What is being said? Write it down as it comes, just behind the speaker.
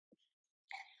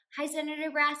Hi, Senator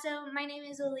Barrasso. My name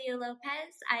is Aaliyah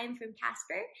Lopez. I am from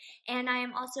Casper, and I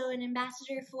am also an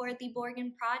ambassador for the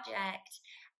Borgen Project.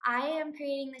 I am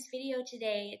creating this video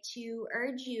today to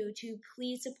urge you to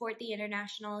please support the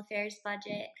international affairs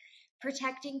budget.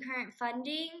 Protecting current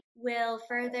funding will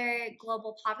further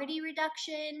global poverty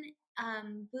reduction,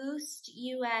 boost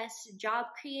U.S. job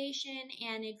creation,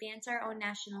 and advance our own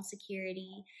national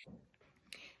security.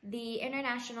 The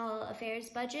international affairs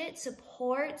budget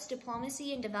supports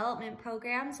diplomacy and development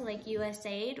programs like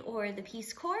USAID or the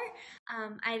Peace Corps.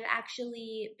 I've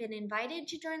actually been invited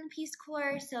to join the Peace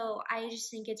Corps, so I just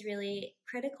think it's really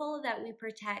critical that we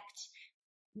protect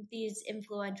these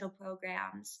influential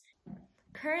programs.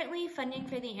 Currently, funding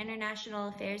for the international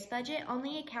affairs budget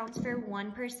only accounts for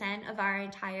 1% of our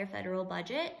entire federal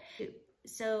budget.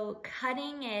 So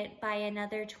cutting it by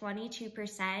another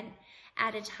 22%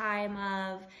 at a time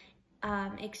of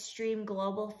extreme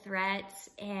global threats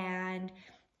and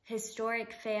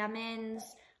historic famines,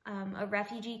 a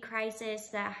refugee crisis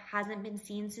that hasn't been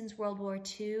seen since World War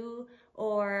II,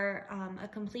 or a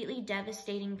completely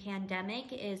devastating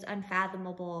pandemic is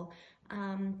unfathomable.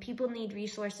 People need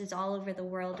resources all over the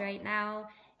world right now,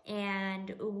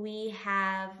 and we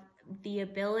have the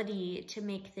ability to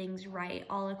make things right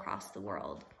all across the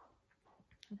world.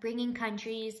 Bringing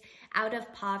countries out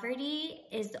of poverty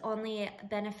is only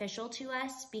beneficial to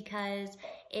us because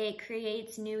it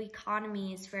creates new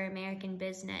economies for American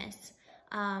business,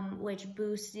 which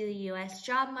boosts the U.S.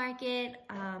 job market,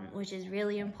 which is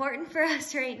really important for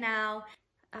us right now.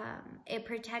 It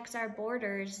protects our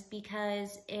borders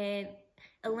because it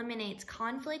eliminates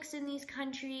conflicts in these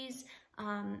countries.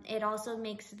 It also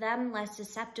makes them less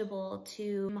susceptible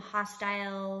to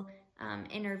hostile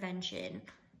intervention.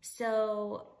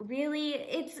 So really,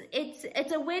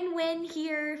 it's a win-win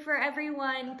here for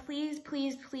everyone. Please,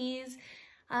 please, please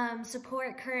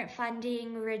support current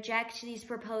funding, reject these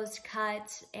proposed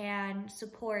cuts, and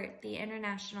support the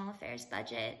international affairs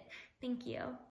budget. Thank you.